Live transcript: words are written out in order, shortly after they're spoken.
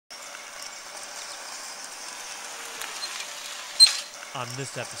on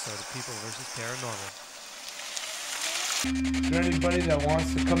this episode of People vs. Paranormal. Is there anybody that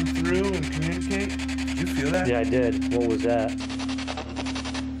wants to come through and communicate? Did you feel that? Yeah, I did. What was that?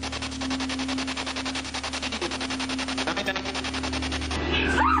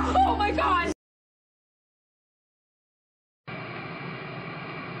 Oh my God!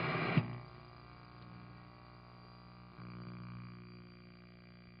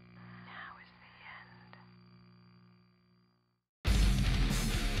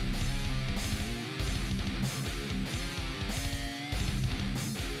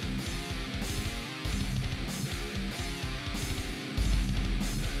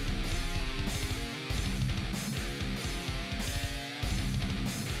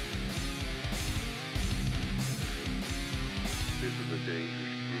 This is a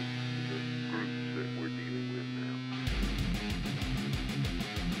dangerous group, the groups that we're dealing with now.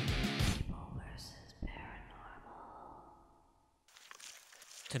 People versus Paranormal.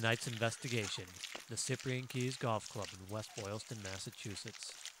 Tonight's investigation, the Cyprian Keyes Golf Club in West Boylston,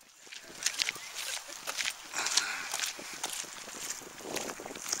 Massachusetts.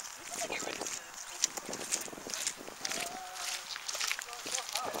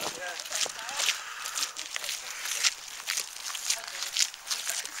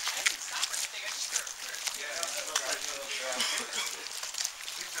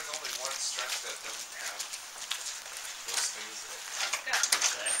 There's only one stretch that doesn't have those things that...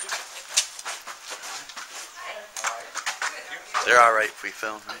 They're all right if we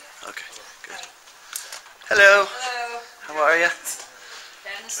film, right? Okay, good. Hello. Hello. How are you?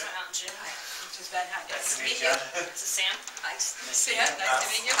 Ben is around Jim, which is Ben. Hi, nice to meet you. This is Sam. Nice to meet you. Nice to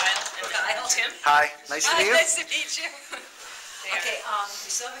meet you. And Kyle. Tim. Hi. Nice to meet you. Nice to meet you. Okay, we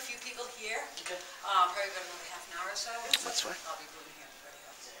still have a few people here. Probably about another half an hour or so. That's fine. I'll be moving here.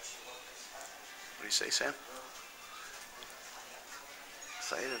 What do you say, Sam?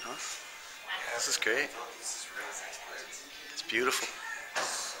 Excited, huh? This is great. It's beautiful.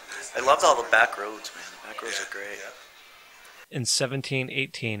 I loved all the back roads, man. The back roads are great. In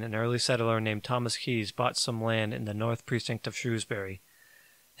 1718, an early settler named Thomas Keyes bought some land in the North Precinct of Shrewsbury.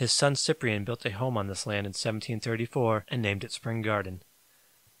 His son Cyprian built a home on this land in 1734 and named it Spring Garden.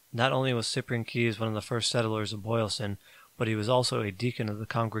 Not only was Cyprian Keyes one of the first settlers of Boylston, but he was also a deacon of the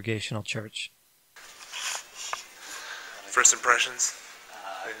Congregational Church. First impressions?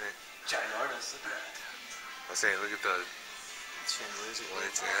 Ginormous. Look at that. I was saying, look at the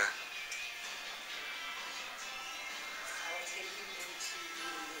lights, yeah. I will take you into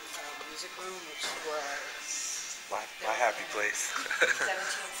the music room, which was My happy place.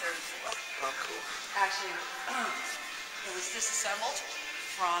 1734. Oh, cool. Actually, it was disassembled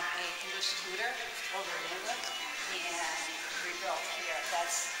from a English tutor over in England and rebuilt here.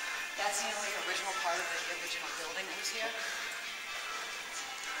 That's the only original part of the original building that was here.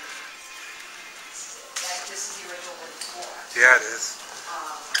 This is the original wooden floor. Yeah, it is.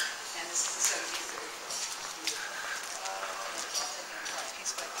 And this is the 1734.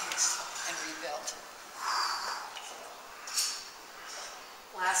 Piece by piece and rebuilt.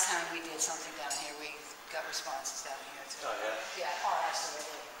 Last time we did something down here, we got responses down here too. Oh, yeah? Yeah, oh,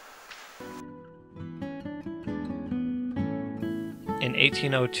 absolutely. In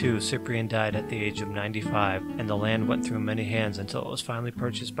 1802, Cyprian died at the age of 95, and the land went through many hands until it was finally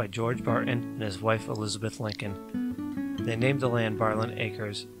purchased by George Barton and his wife Elizabeth Lincoln. They named the land Barlin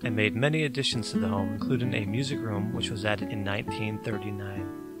Acres and made many additions to the home, including a music room which was added in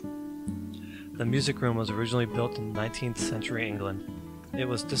 1939. The music room was originally built in 19th century England. It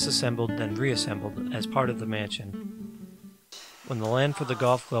was disassembled, then reassembled as part of the mansion. When the land for the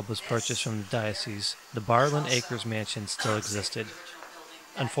golf club was purchased from the diocese, the Barlin Acres mansion still existed.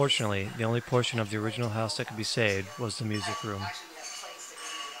 Unfortunately, the only portion of the original house that could be saved was the music room.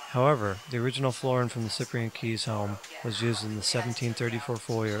 However, the original flooring from the Cyprian Keyes home was used in the 1734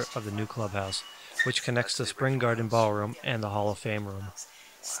 foyer of the new clubhouse, which connects the Spring Garden Ballroom and the Hall of Fame room.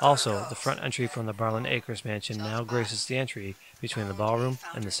 Also, the front entry from the Barlin Acres mansion now graces the entry between the ballroom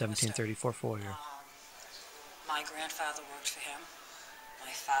and the 1734 foyer. My grandfather worked for him.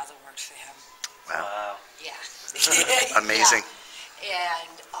 My father worked for him. Wow. Yeah. Amazing. Yeah.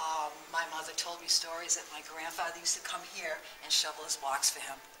 And my mother told me stories that my grandfather used to come here and shovel his walks for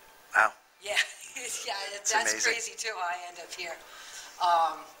him. Wow. Yeah, yeah, that's amazing. crazy too. I end up here.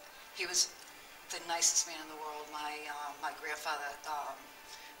 He was the nicest man in the world. My grandfather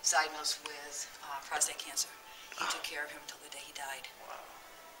was diagnosed with prostate cancer. He took care of him until the day he died. Wow.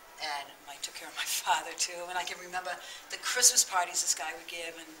 And I took care of my father too. And I can remember the Christmas parties this guy would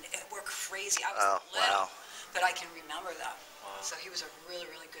give, and it were crazy. I was little, but I can remember them. Wow. So he was a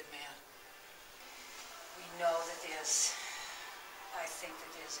really, really good man. We know that there's I think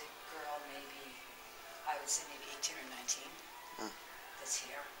that there's a girl, maybe, I would say maybe 18 or 19, that's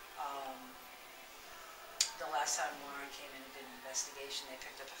here. The last time Warren came in and did an investigation, they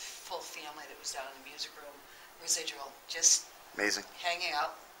picked up a full family that was down in the music room, residual, just Amazing. hanging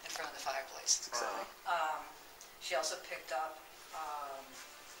out in front of the fireplace. Exciting. She also picked up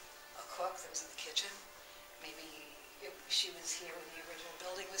a cook that was in the kitchen. Maybe she was here when the original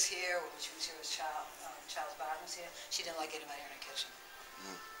building was here, or when she was here as Charles Barton was here. She didn't like anybody in her kitchen.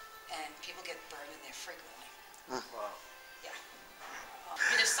 And people get burned in there frequently. Wow. Yeah. I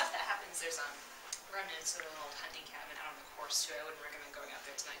mean, there's stuff that happens. There's remnants of an old hunting cabin out on the course too. I wouldn't recommend going out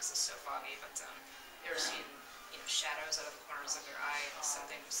there tonight because it's so foggy. But you ever seen shadows out of the corners of your eye?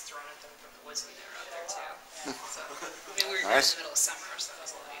 Something was thrown at them from the woods when they were out there too. So I mean, we were in the middle of summer, so that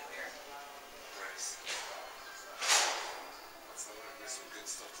was a little bit weird. Nice. There's some good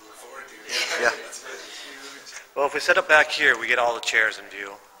stuff to look forward to. Yeah. That's huge. Well, if we set up back here, we get all the chairs in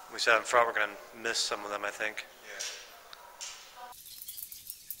view. We set up in front, we're going to miss some of them, I think. Yeah.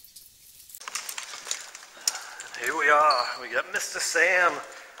 Here we are. We got Mr. Sam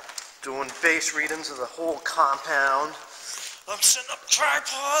doing base readings of the whole compound. I'm setting up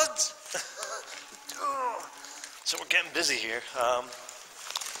tripods. So we're getting busy here.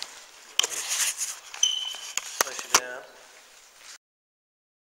 Place you down.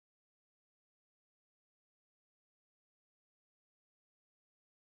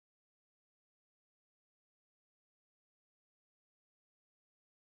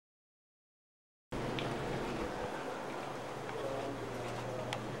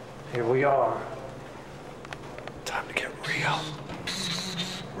 Here we are. Time to get real.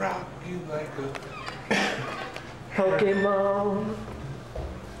 Rock you like a Pokemon.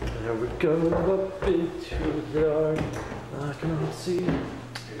 There we go up into the dark. I cannot see.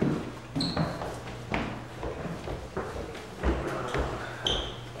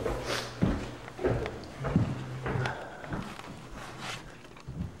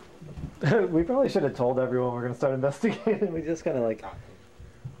 We probably should have told everyone we're going to start investigating. We just kind of like...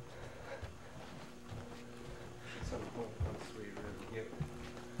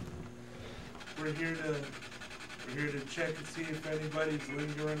 We're here to check and see if anybody's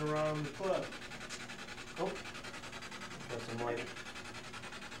lingering around the club. Oh. Got some light.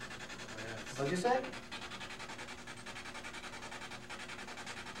 Yes. What'd you say?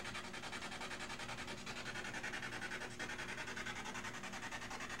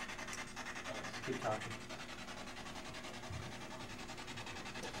 Keep talking.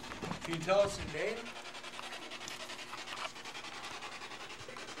 Can you tell us your name?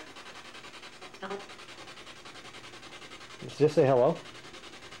 Just say hello.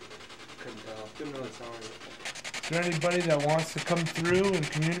 Couldn't tell. Didn't really sound like it. Is there anybody that wants to come through and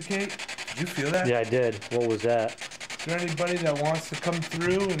communicate? Did you feel that? Yeah, I did. What was that? Is there anybody that wants to come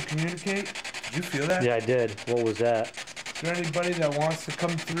through and communicate? Did you feel that? Yeah, I did. What was that? Is there anybody that wants to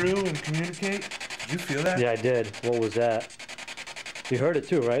come through and communicate? Did you feel that? Yeah, I did. What was that? You heard it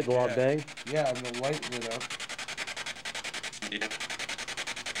too, right? The loud bang? Yeah, and the light lit up. Yeah.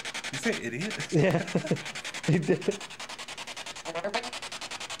 You say idiot? Yeah, he did.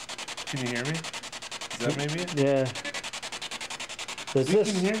 Can you hear me? Is that maybe it? Yeah. Does We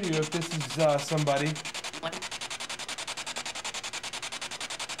this... can hear you if this is somebody.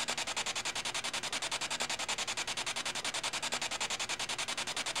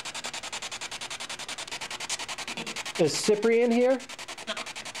 Is Cyprian here?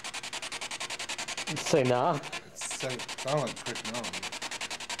 Say nah. Sound like quick no.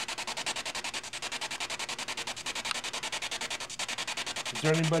 Is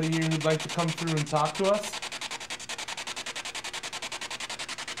there anybody here who'd like to come through and talk to us?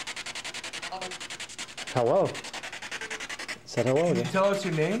 Hello. Said hello Can you again. tell us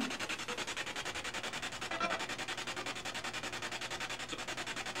your name?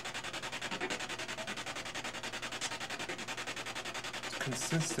 It's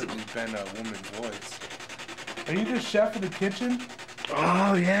consistently been a woman's voice. Are you the chef of the kitchen?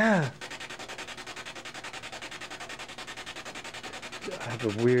 Oh, yeah. I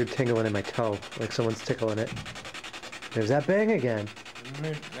have a weird tingling in my toe, like someone's tickling it. There's that bang again.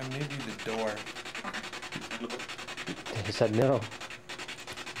 Maybe the door. He said no.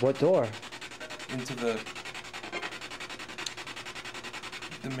 What door? Into the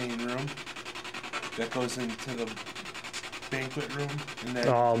main room that goes into the banquet room, and then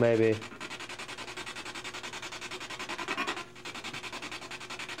Oh, maybe.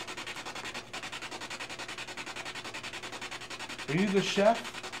 Are you the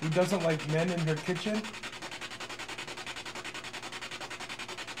chef who doesn't like men in her kitchen?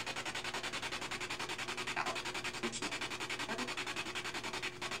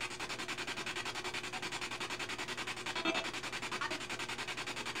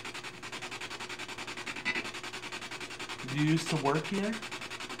 Did you used to work here?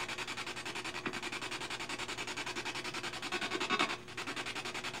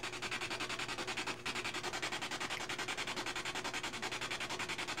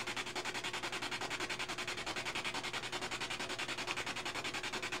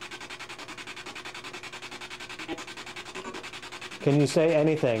 Can you say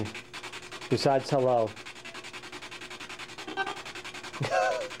anything besides hello?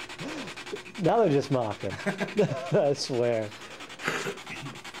 Now they're just mocking. I swear.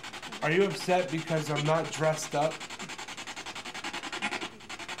 Are you upset because I'm not dressed up?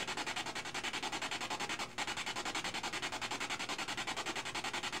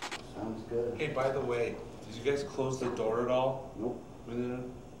 Sounds good. Hey, by the way, did you guys close the door at all? Nope. Did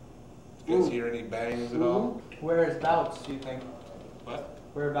you guys hear any bangs at all? Whereabouts do you think? What?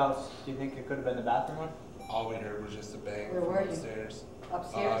 Whereabouts do you think it could have been the bathroom one? All we heard was just a bang Where from were you? upstairs.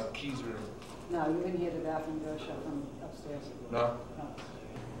 Upstairs? Key's room. No, you didn't hear the bathroom door shut from upstairs. No? No.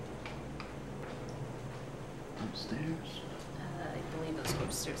 Upstairs. I believe it was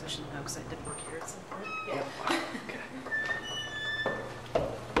upstairs. I should know because I did work here at some point. Yep.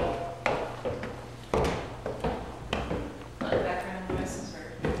 Background noises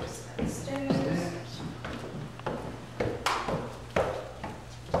were just upstairs.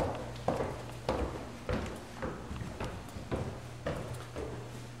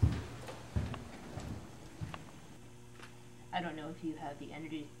 I don't know if you have the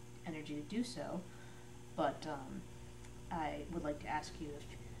energy to do so, but I would like to ask you if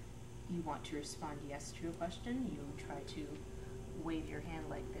you want to respond yes to a question. You try to wave your hand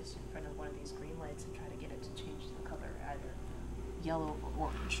like this in front of one of these green lights and try to get it to change the color, either yellow or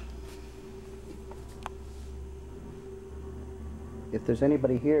orange. If there's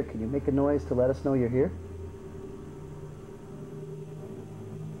anybody here, can you make a noise to let us know you're here?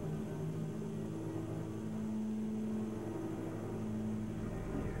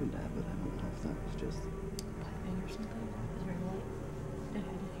 I heard that, but I don't know if that was just... Lightning or something? Is there a light? I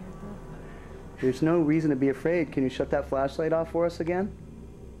didn't hear it though. There's no reason to be afraid. Can you shut that flashlight off for us again?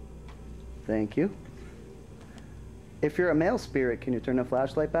 Thank you. If you're a male spirit, can you turn the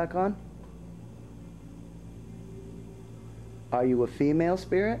flashlight back on? Are you a female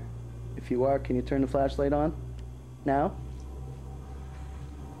spirit? If you are, can you turn the flashlight on now?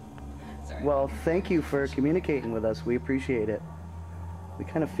 Sorry. Well, thank you for communicating with us. We appreciate it. We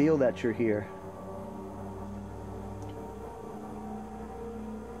kind of feel that you're here.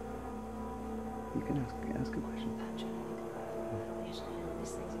 You can ask a question. I usually handle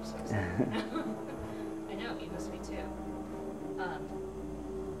these things. I'm so sorry. I know, you must be too.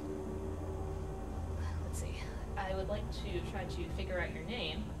 Let's see. I would like to try to figure out your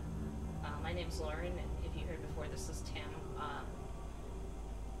name. My name's Lauren, and if you heard before, this is Tim.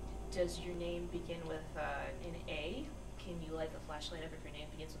 Does your name begin with an A? Can you light the flashlight up if your name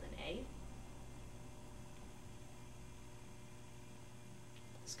begins with an A?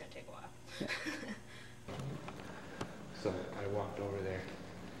 It's gonna take a while. So I walked over there,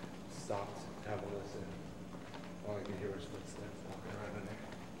 stopped, have a listen. All I could hear was footsteps walking around in there.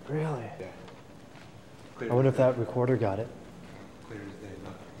 Really? Yeah. Clear I wonder as if that day. recorder got it. Clear as day.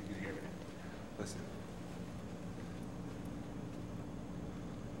 Look, you can hear it. Listen.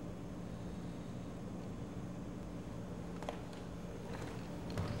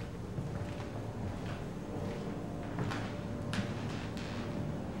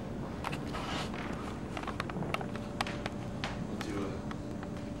 We'll do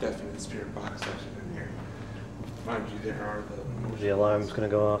a definite spirit box session in here. Mind you, there are the... The alarm's gonna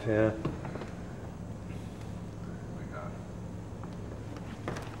go off, yeah. Oh my God.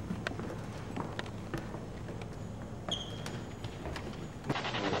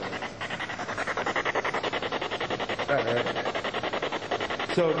 Alright.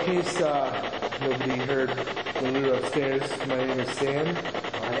 So in case nobody heard when we were upstairs, my name is Sam.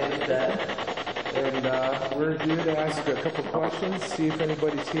 My name is Dad. And we're here to ask a couple questions, see if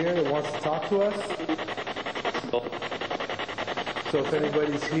anybody's here that wants to talk to us. So if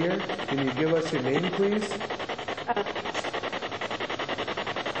anybody's here, can you give us your name, please?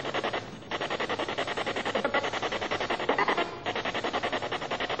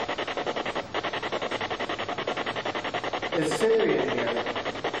 Is Cyprian here?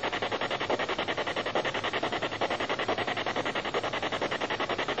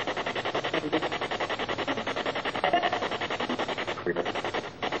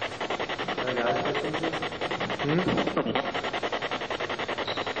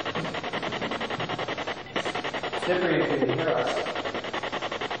 Cyprian, can you hear us?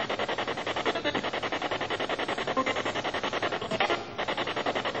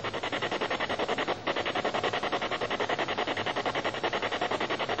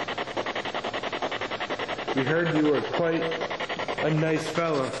 We heard you were quite a nice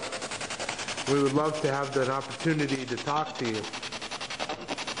fellow. We would love to have that opportunity to talk to you.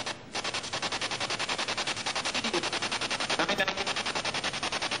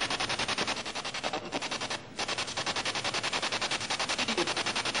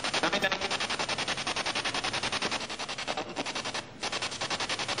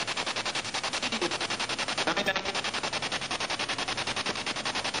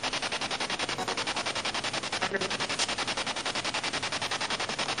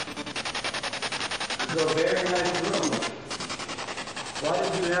 It's a very nice room. Why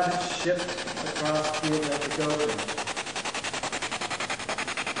did you have it shipped across the Atlantic Ocean?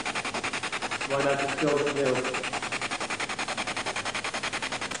 Why not just go to New?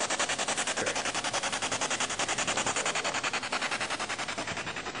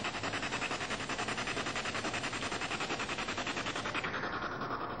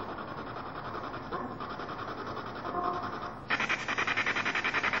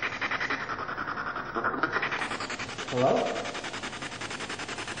 Hello?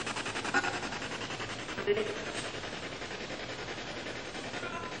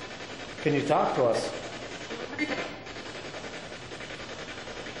 Can you talk to us?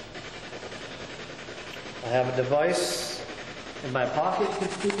 I have a device in my pocket you're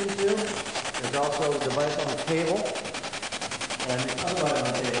speaking to. There's also a device on the table and the other one on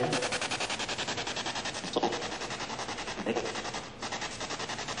the table.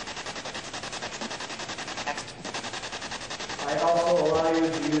 I also allow you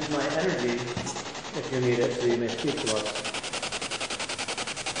to use my energy if you need it, so you may speak to us.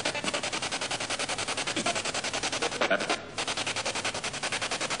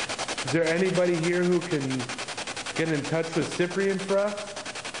 Is there anybody here who can get in touch with Cyprian for us?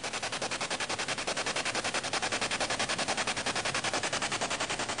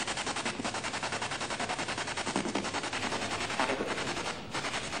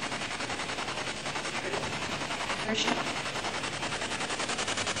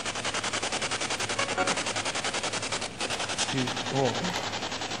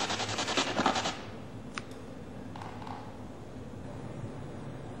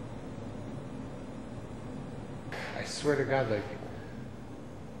 I swear to God, like,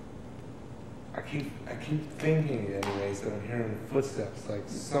 I keep thinking anyways that I'm hearing footsteps, like,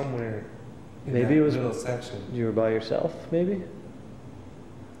 somewhere in Maybe that it was middle section. you were by yourself, maybe?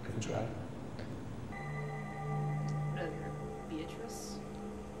 I can try. Beatrice?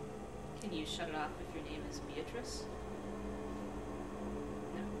 Can you shut it off if your name is Beatrice?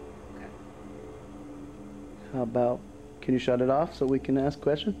 No? Okay. How about, can you shut it off so we can ask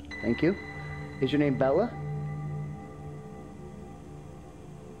questions? Thank you. Is your name Bella?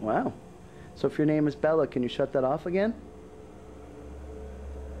 Wow. So if your name is Bella, can you shut that off again?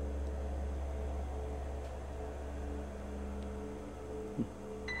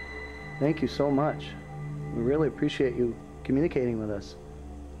 Thank you so much. We really appreciate you communicating with us.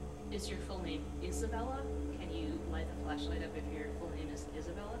 Is your full name Isabella? Can you light the flashlight up if your full name is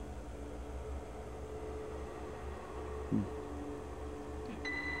Isabella?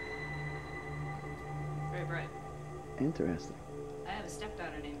 Very bright. Interesting. I have a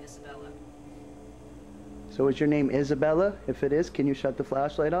stepdaughter named Isabella. So is your name Isabella? If it is, can you shut the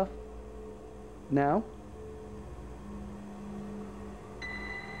flashlight off? Now?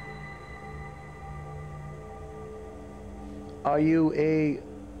 Are you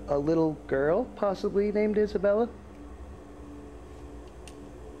a little girl, possibly named Isabella?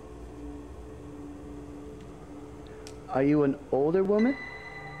 Are you an older woman?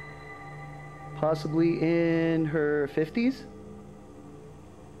 Possibly in her 50s?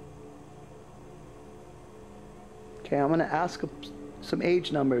 Okay, I'm gonna ask some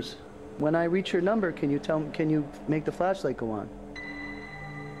age numbers. When I reach your number, can you make the flashlight go on?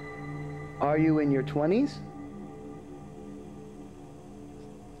 Are you in your 20s?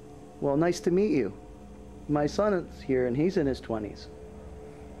 Well, nice to meet you. My son is here and he's in his 20s.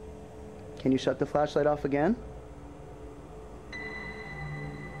 Can you shut the flashlight off again?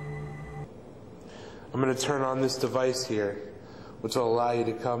 I'm going to turn on this device here, which will allow you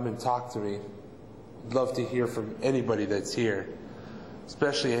to come and talk to me. I'd love to hear from anybody that's here,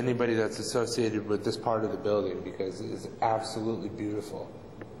 especially anybody that's associated with this part of the building, because it is absolutely beautiful.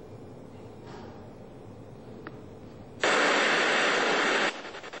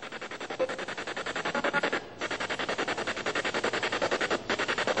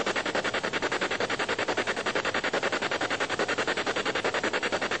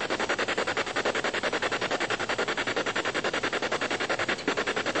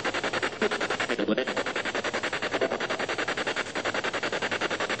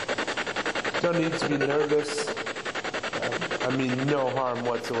 No need to be nervous. I mean no harm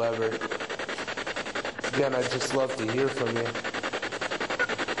whatsoever. Again, I'd just love to hear from you.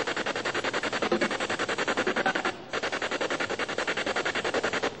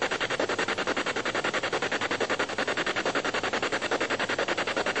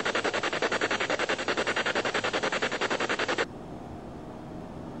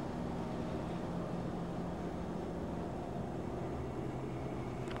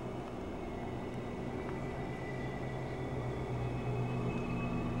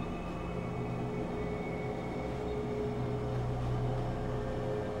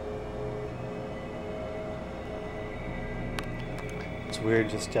 It's weird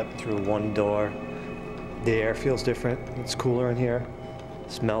just stepping through one door. The air feels different. It's cooler in here.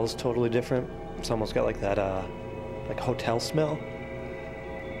 Smells totally different. It's almost got like that like hotel smell.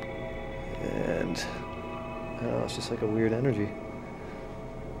 And it's just like a weird energy.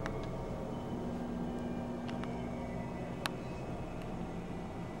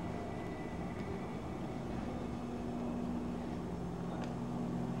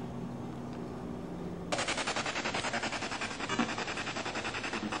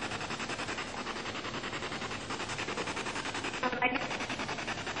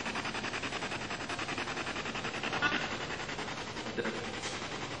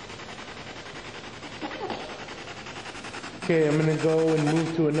 Okay, I'm gonna go and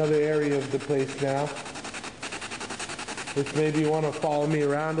move to another area of the place now. If maybe you want to follow me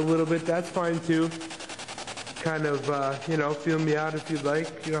around a little bit, that's fine too. Kind of, you know, feel me out if you'd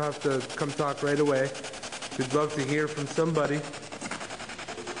like. You don't have to come talk right away. We'd love to hear from somebody.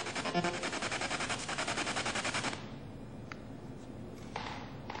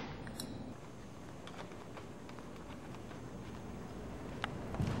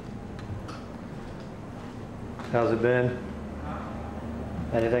 How's it been?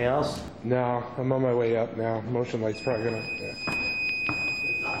 Anything else? No, I'm on my way up now. Motion light's probably gonna. Yeah.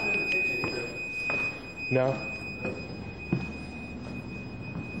 No?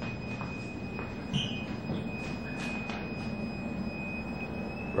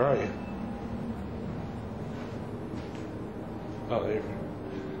 Where are you? Oh, there you go.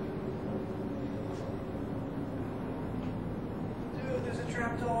 Dude, there's a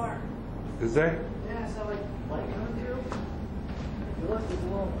trap door. Is there? Yeah, is that like light coming through? I feel like there's a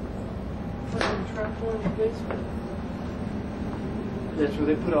little fucking trap door in the basement. That's where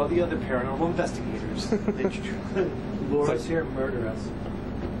they put all the other paranormal investigators. They lure us here and murder us.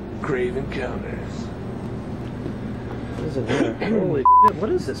 Grave encounters. What is in here? Holy shit, what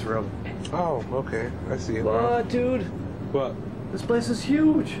is this room? Oh, okay. I see it. What, dude? What? This place is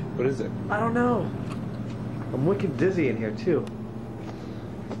huge. What is it? I don't know. I'm wicked dizzy in here, too.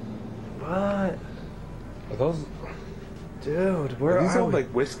 What? Are those... Dude, where are these are all we? like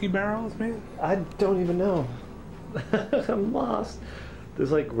whiskey barrels, man? I don't even know. I'm lost.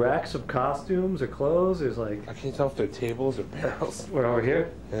 There's like racks of costumes or clothes. There's like... I can't tell if they're tables or barrels. We're over here?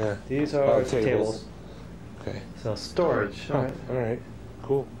 Yeah. These are tables. Okay. So storage. Oh, All right. All right.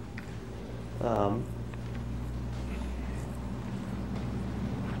 Cool.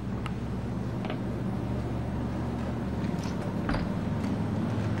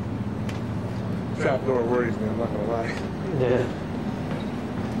 Trapdoor worries me, I'm not gonna lie. Yeah.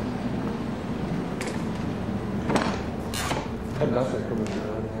 I have nothing coming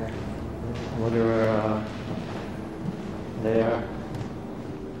through in here. I wonder where they are.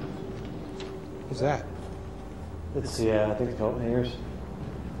 What's that? It's, yeah, I think the coat hangers.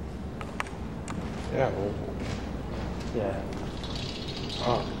 Yeah, well, Yeah.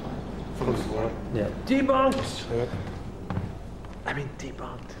 oh. Close the door. Yeah. Debunked! Yeah. I mean,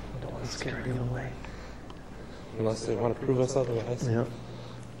 debunked. I don't want to scare anyone away. Unless they want to prove us otherwise. Yeah.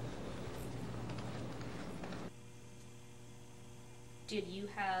 Did you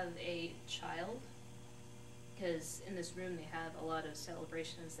have a child? Because in this room they have a lot of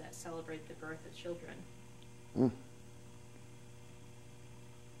celebrations that celebrate the birth of children. Mm.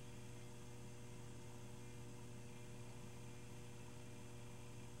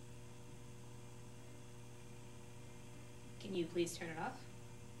 Can you please turn it off?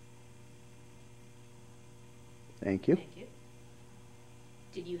 Thank you. Thank you.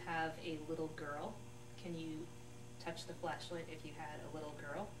 Did you have a little girl? Can you touch the flashlight if you had a little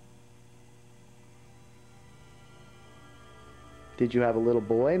girl? Did you have a little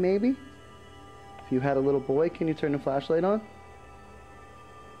boy, maybe? If you had a little boy, can you turn the flashlight on?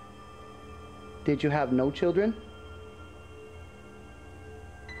 Did you have no children?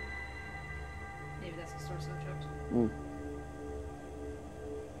 Maybe that's a sore subject. Mm.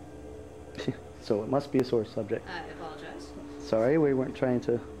 So it must be a sore subject. I apologize. sorry. We weren't trying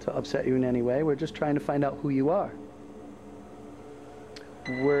to upset you in any way. We're just trying to find out who you are.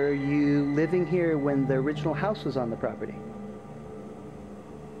 Were you living here when the original house was on the property?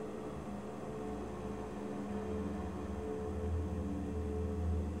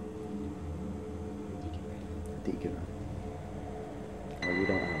 Deacon. Well, we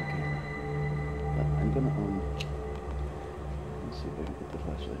don't have a camera. But I'm gonna, let's see if I can put the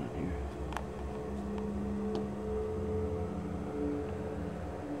flashlight on here.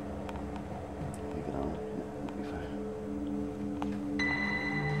 Leave it on. Yeah, it'll be fine.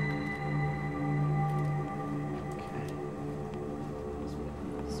 Okay.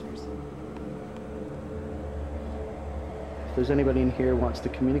 If there's anybody in here who wants to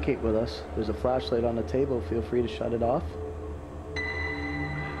communicate with us, there's a flashlight on the table. Feel free to shut it off.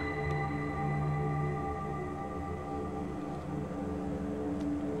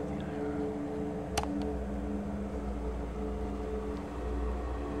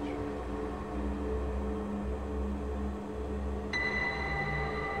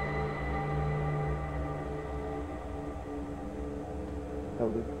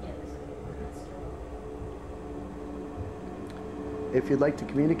 If you'd like to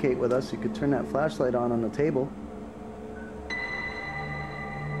communicate with us, you could turn that flashlight on the table.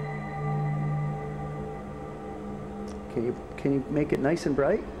 Can you make it nice and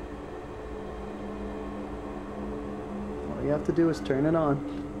bright? All you have to do is turn it on.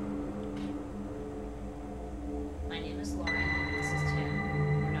 My name is Lauren. This is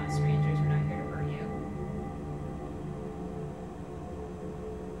Tim. We're not strangers. We're not here to hurt you.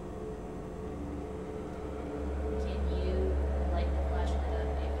 Can you light the flashlight up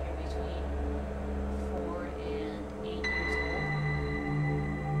if you're between 4 and 8 years old?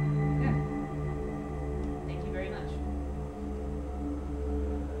 Okay. Thank you very much.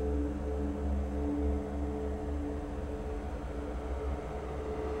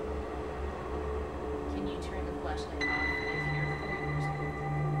 Can you turn the flashlight off if you're 4 years old?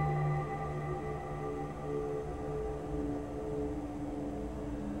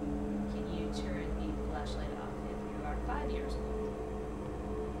 Can you turn the flashlight off if you are 5 years old?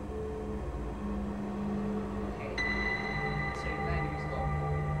 Okay. So you're 5 years old.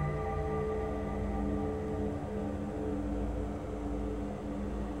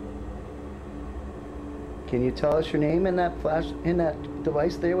 Can you tell us your name in that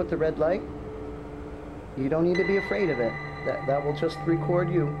device there with the red light? You don't need to be afraid of it. That will just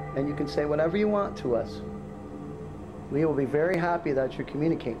record you, and you can say whatever you want to us. We will be very happy that you're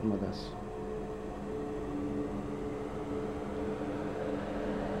communicating with us.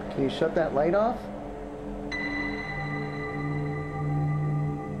 Can you shut that light off?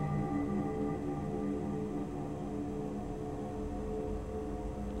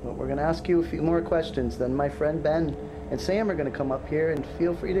 Well, we're going to ask you a few more questions. Then my friend Ben and Sam are going to come up here, and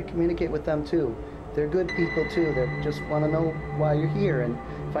feel free to communicate with them too. They're good people too. They just want to know why you're here and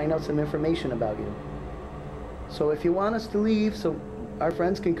find out some information about you. So if you want us to leave so our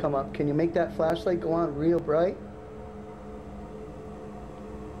friends can come up, can you make that flashlight go on real bright?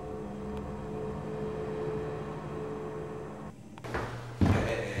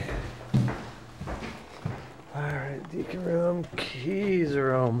 Alright, Deacon room, Keyes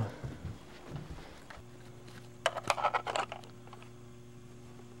room.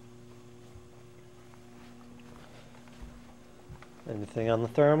 Anything on the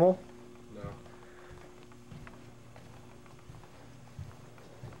thermal? No.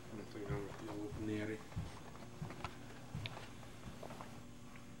 Nothing on the old natty.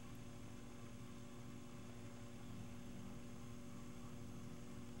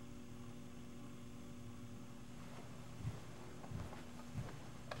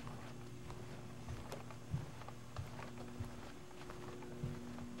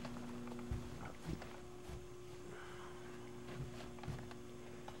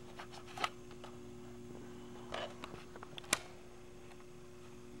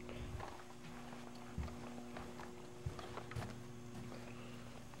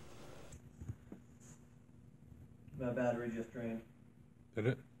 My battery just drained. Did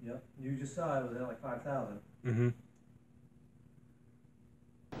it? Yep. You just saw it was at like 5,000. Mm-hmm.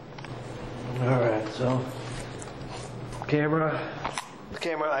 Alright, so the camera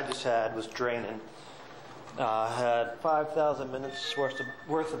I just had was draining. Had 5,000 minutes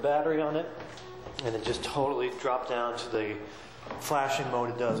worth of battery on it, and it just totally dropped down to the flashing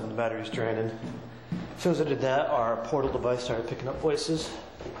mode it does when the battery's draining. As soon as I did that, our portal device started picking up voices.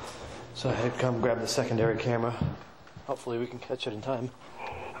 So I had to come grab the secondary camera. Hopefully we can catch it in time.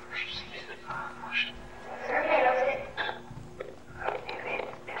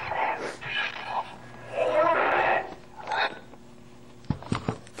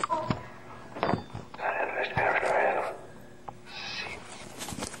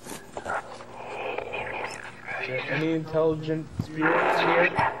 intelligent spirit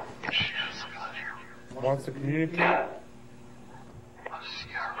here wants to communicate.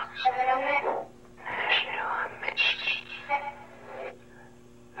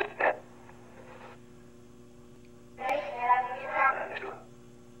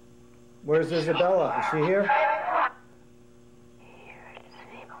 Where's Isabella? Is she here?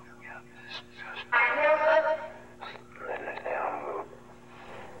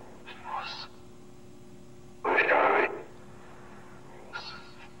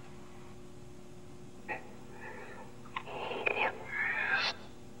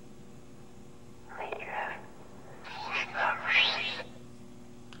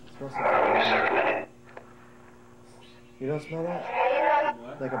 You don't smell that?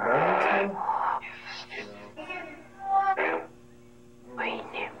 Like a burning smell?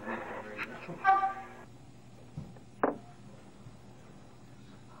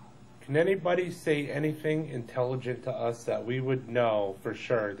 Can anybody say anything intelligent to us that we would know for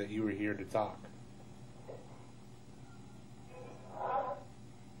sure that you were here to talk?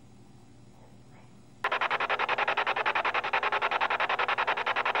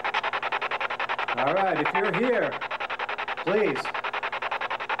 All right, if you're here, please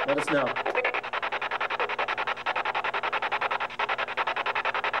let us know.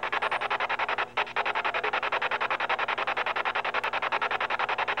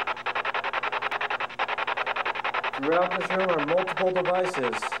 Throughout this room are multiple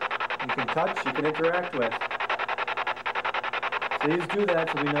devices you can touch, you can interact with. Please do that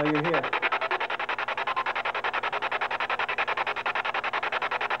so we know you're here.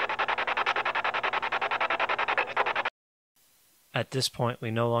 At this point,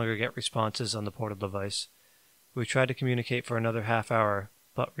 we no longer get responses on the portal device. We tried to communicate for another half hour,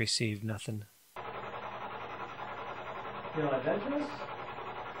 but received nothing. You want adventurous?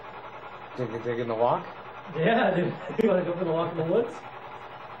 Taking the walk? Yeah, dude. You want to go for the walk in the woods?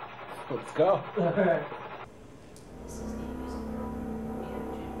 Let's go. All right.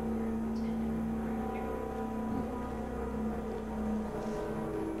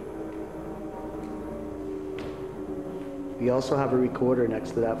 We also have a recorder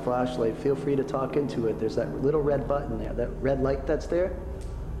next to that flashlight. Feel free to talk into it. There's that little red button there, that red light that's there.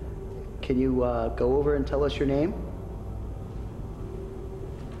 Can you go over and tell us your name?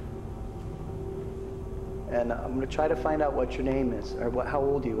 And I'm going to try to find out what your name is, or how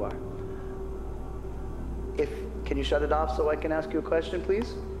old you are. Can you shut it off so I can ask you a question,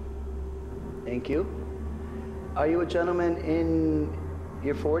 please? Thank you. Are you a gentleman in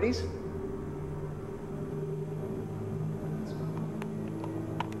your 40s?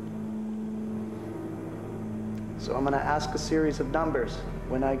 So I'm going to ask a series of numbers.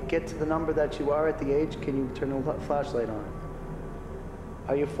 When I get to the number that you are at the age, can you turn the flashlight on?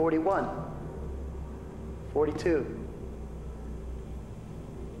 Are you 41? 42?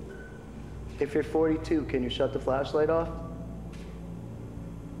 If you're 42, can you shut the flashlight off?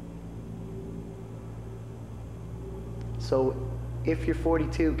 So if you're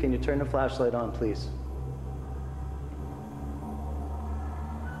 42, can you turn the flashlight on, please?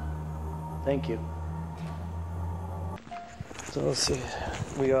 Thank you. So let's see.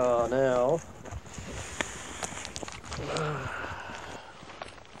 We are now.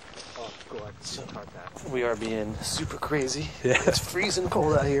 Oh, God. So We are being super crazy. Yeah. It's freezing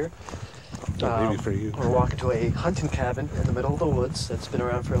cold out here. Maybe for you. We're walking to a hunting cabin in the middle of the woods that's been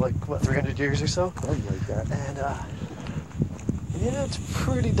around for like, what, 300 years or so? Something like that. And, yeah, it's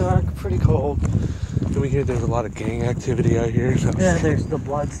pretty dark, pretty cold. Can we hear there's a lot of gang activity out here? Yeah, there's the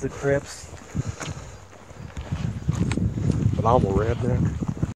Bloods, the Crips. Phenomenal redneck.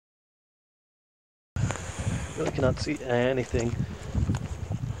 Really cannot see anything.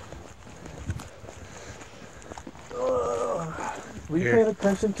 Were you paying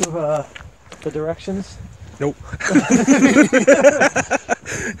attention to the directions? Nope.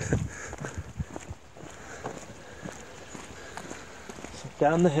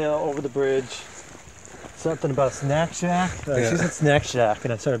 Down the hill, over the bridge. Something about a snack shack. Yeah. She said snack shack,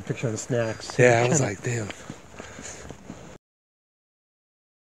 and I started picturing snacks. Yeah, I was like, damn.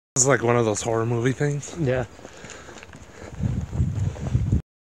 This is like one of those horror movie things. Yeah.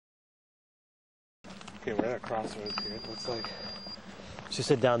 Okay, we're at a crossroads here. It looks like. She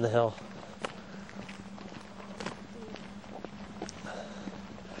said down the hill.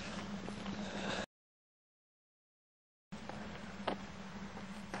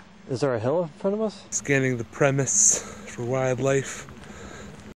 Is there a hill in front of us? Scanning the premise for wildlife.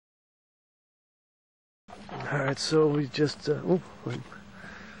 Alright, so we just...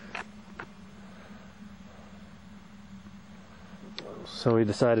 So we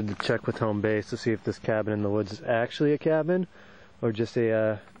decided to check with home base to see if this cabin in the woods is actually a cabin or just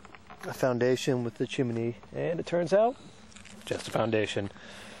a foundation with the chimney, and it turns out just a foundation.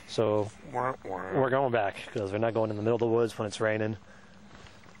 So we're going back because we're not going in the middle of the woods when it's raining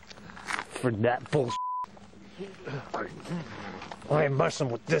for that bullshit. I ain't messing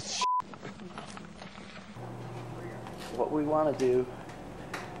with this shit. What we want to do,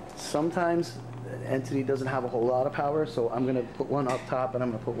 sometimes an entity doesn't have a whole lot of power, so I'm going to put one up top and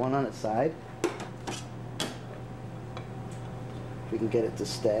I'm going to put one on its side. We can get it to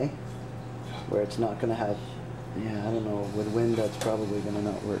stay where it's not going to have, yeah, I don't know, with wind that's probably going to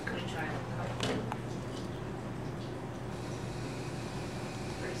not work.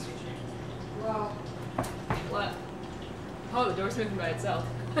 Well, What? Oh, the door's moving by itself.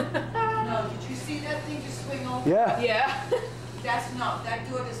 no, did you see that thing just swing over? Yeah. Yeah. That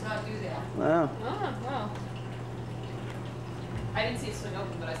door does not do that. Wow. Oh, wow. I didn't see it swing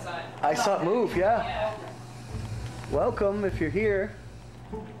open, but I saw it. I saw it move, yeah. Yeah. Welcome if you're here.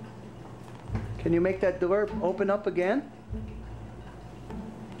 Can you make that door open up again?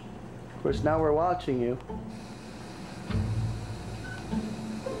 Of course, now we're watching you.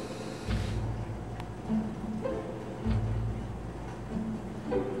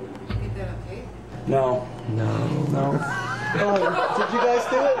 Get that okay? No. No. No. Oh, did you guys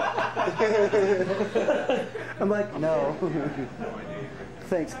do it? I'm like, no.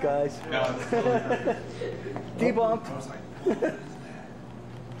 Thanks, guys. Debunked.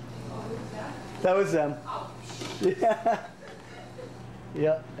 That was them. Yeah.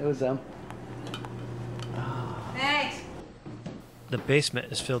 Yeah, it was them. Thanks. The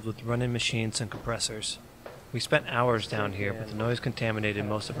basement is filled with running machines and compressors. We spent hours down here, but the noise contaminated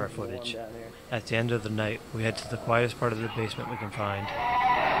most of our footage. At the end of the night, we head to the quietest part of the basement we can find.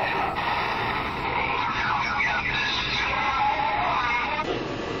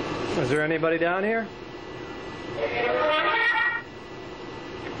 Is there anybody down here?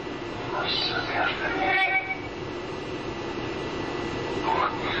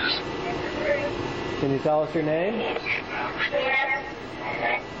 Can you tell us your name?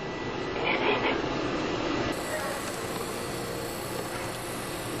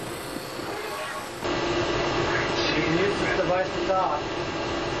 You can use this device to talk. You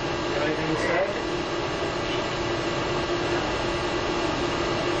have anything to say?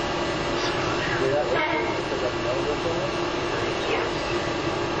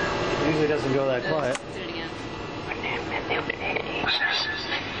 It usually doesn't go that quiet. Do it again.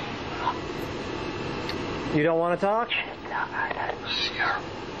 You don't want to talk?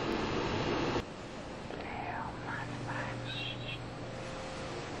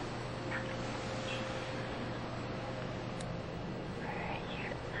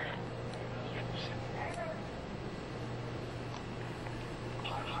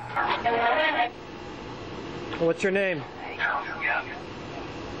 What's your name?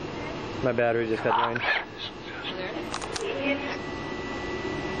 My battery just got drained.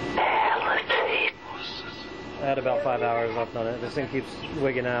 I had about 5 hours left on it. This thing keeps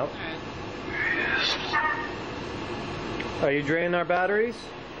wigging out. Are you draining our batteries?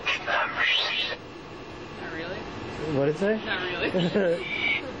 Not really. What did it say? Not really.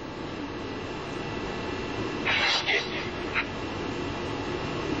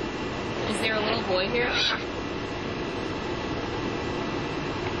 Is there a little boy here?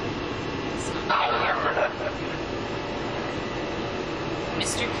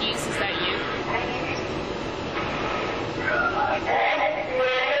 Mr. Keyes, is that you?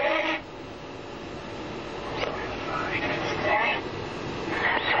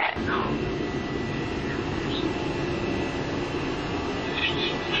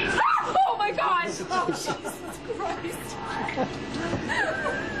 Oh my God! Oh, Jesus Christ!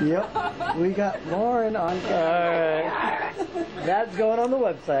 Yep, we got Lauren on camera. Alright. That's going on the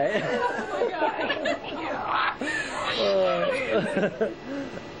website. Oh my God!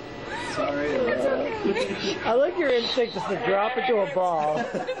 Sorry. I like your instinct just to drop into a ball.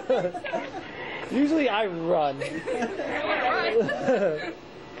 Usually I run. Did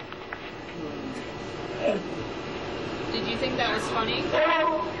you think that was funny?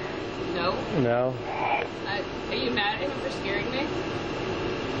 No? No. Are you mad at him for scaring me?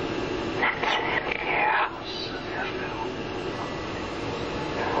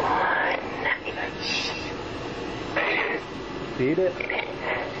 Beat it.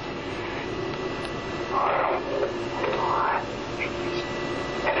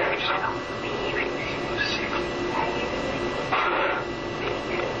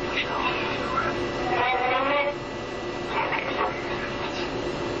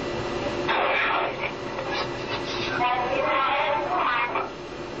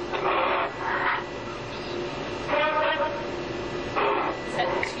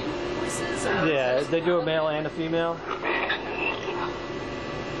 they do a male and a female?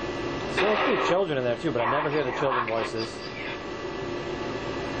 There's supposed to be children in there too, but I never hear the children voices.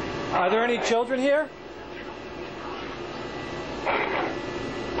 Are there any children here?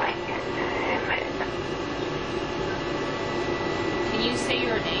 Can you say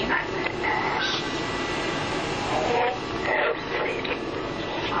your name?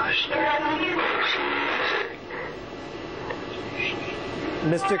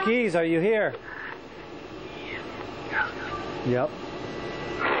 Mr. Keyes, are you here? Yep.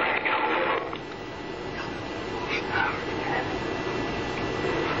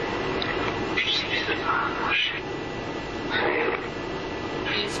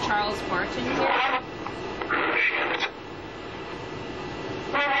 Is Charles Barton here?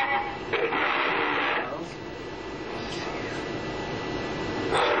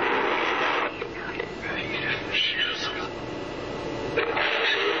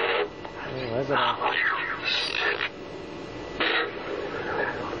 Where's it at?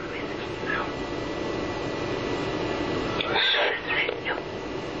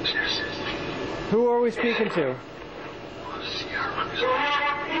 Who are we speaking to?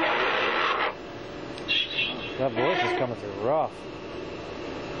 That voice is coming through rough.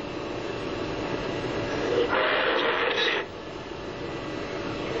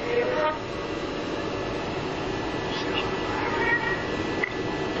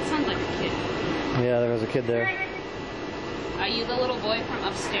 That sounds like a kid. Yeah, there was a kid there. Are you the little boy from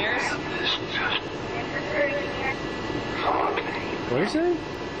upstairs? What are you saying?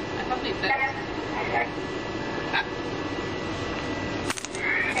 I probably bet.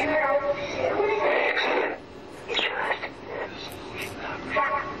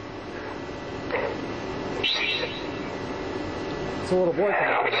 It's a little boy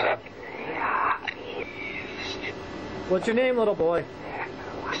coming through. What's your name, little boy?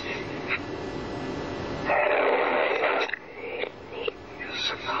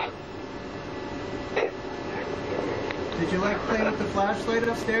 Did you like playing with the flashlight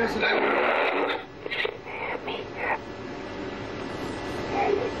upstairs?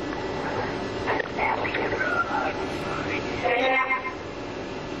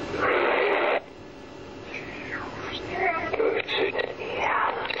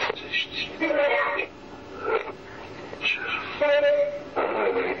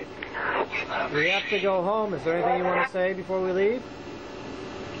 We have to go home. Is there anything you want to say before we leave?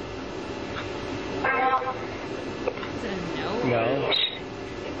 Is it a no? No.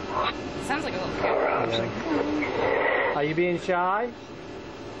 It sounds like a little kid. Yeah. Are you being shy?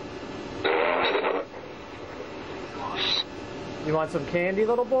 You want some candy,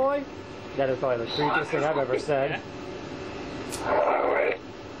 little boy? That is probably the creepiest thing I've ever said.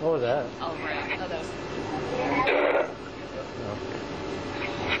 What was that? All right. Oh, that was...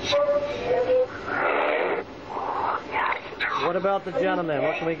 What about the gentleman?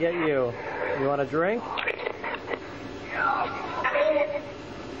 What can we get you? You want a drink?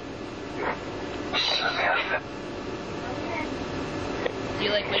 Do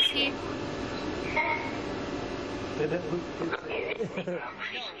you like whiskey? No, you're a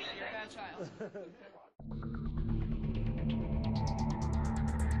bad child.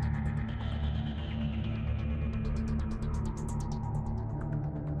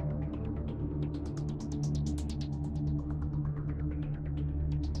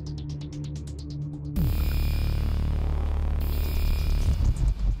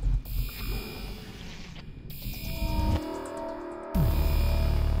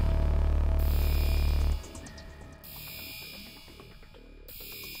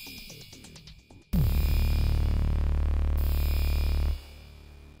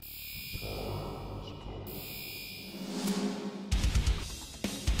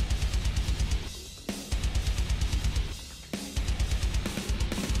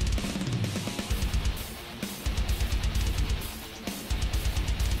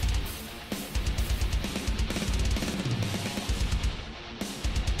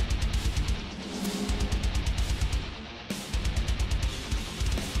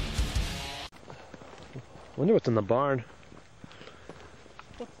 Wonder what's in the barn.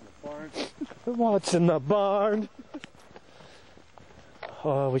 What's in the barn? What's in the barn?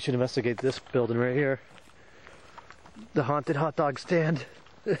 Oh, we should investigate this building right here. The haunted hot dog stand.